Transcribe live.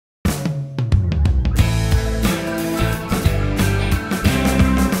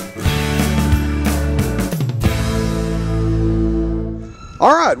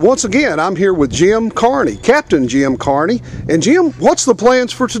All right, once again, I'm here with Jim Carney, Captain Jim Carney. And Jim, what's the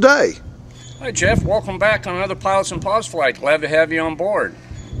plans for today? Hi Jeff, welcome back on another Pilots and Paws flight. Glad to have you on board.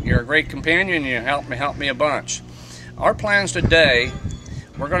 You're a great companion, you help me a bunch. Our plans today,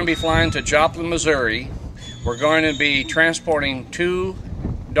 we're going to be flying to Joplin, Missouri. We're going to be transporting 2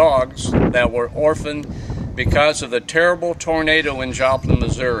 dogs that were orphaned because of the terrible tornado in Joplin,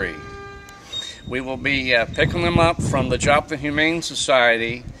 Missouri. We will be picking them up from the Joplin Humane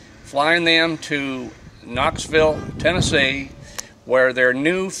Society, flying them to Knoxville, Tennessee, where their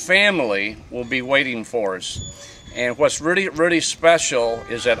new family will be waiting for us. And what's really special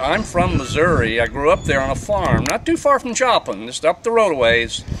is that I'm from Missouri. I grew up there on a farm, not too far from Joplin, just up the road a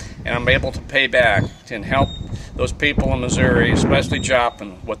ways, and I'm able to pay back and help those people in Missouri, especially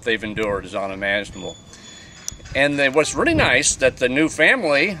Joplin. What they've endured is unimaginable. And what's really nice that the new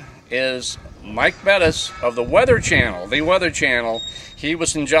family is Mike Bettis of the Weather Channel, He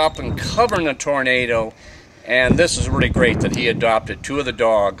was in Joplin covering the tornado, and this is really great that he adopted 2 of the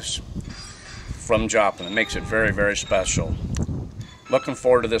dogs from Joplin. It makes it very special. Looking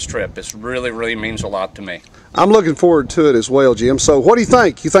forward to this trip. This really means a lot to me. I'm looking forward to it as well, Jim. So what do you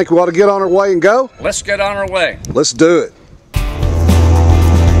think? You think we ought to get on our way and go? Let's get on our way. Let's do it.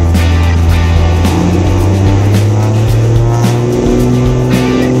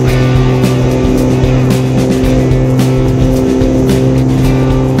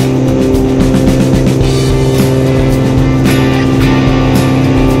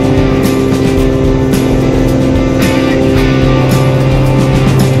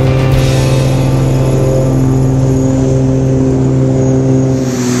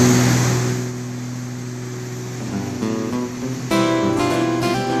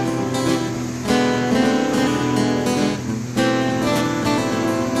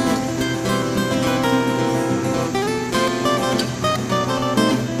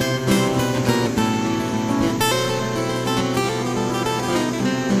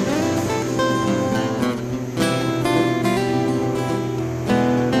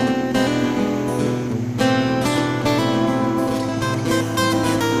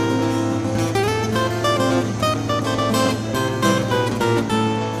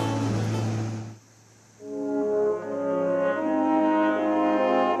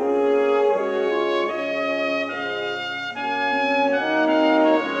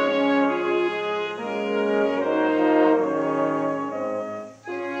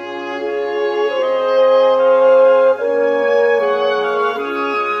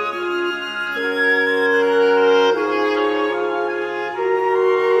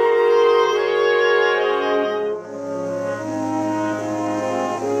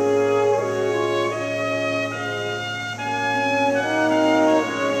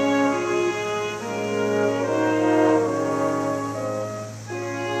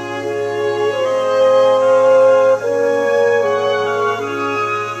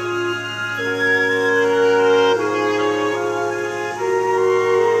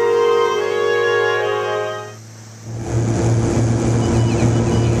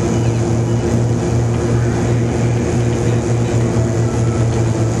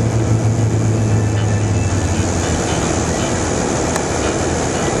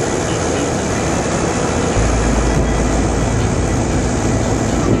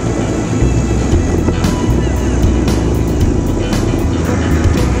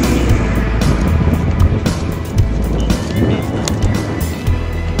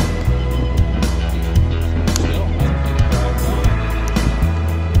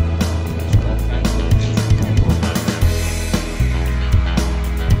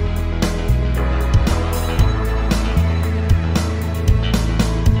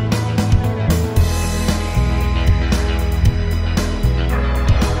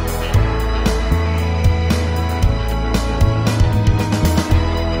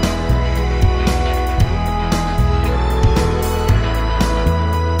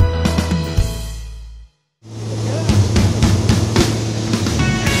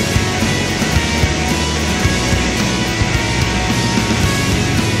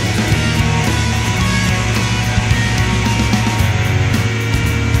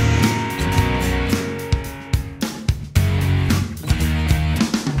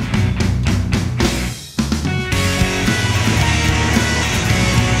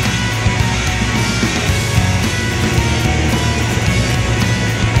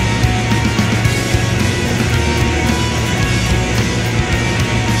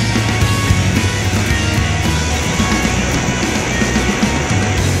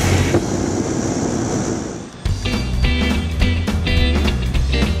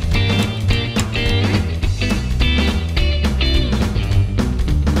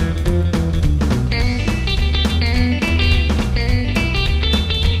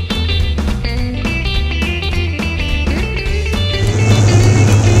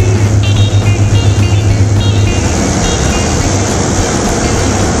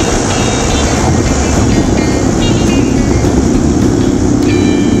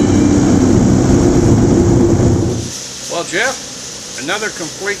 Jeff, another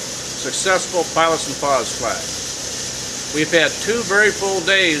complete, successful Pilots and Paws flight. We've had 2 very full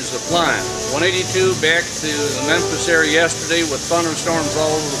days of flying. 182 back to the Memphis area yesterday with thunderstorms all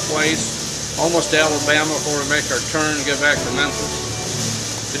over the place, almost to Alabama before we make our turn and get back to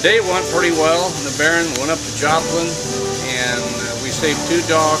Memphis. Today went pretty well in the Barren. Went up to Joplin, and we saved 2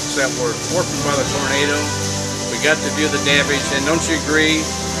 dogs that were orphaned by the tornado. We got to view the damage, and don't you agree?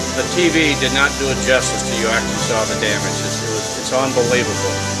 The TV did not do it justice to you after you saw the damage. It's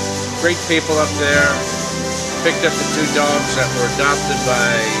unbelievable. Great people up there. Picked up the 2 dogs that were adopted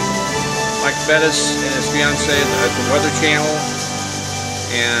by Mike Bettis and his fiancee at the Weather Channel,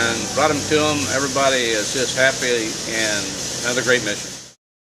 and brought them to him. Everybody is just happy, and another great mission.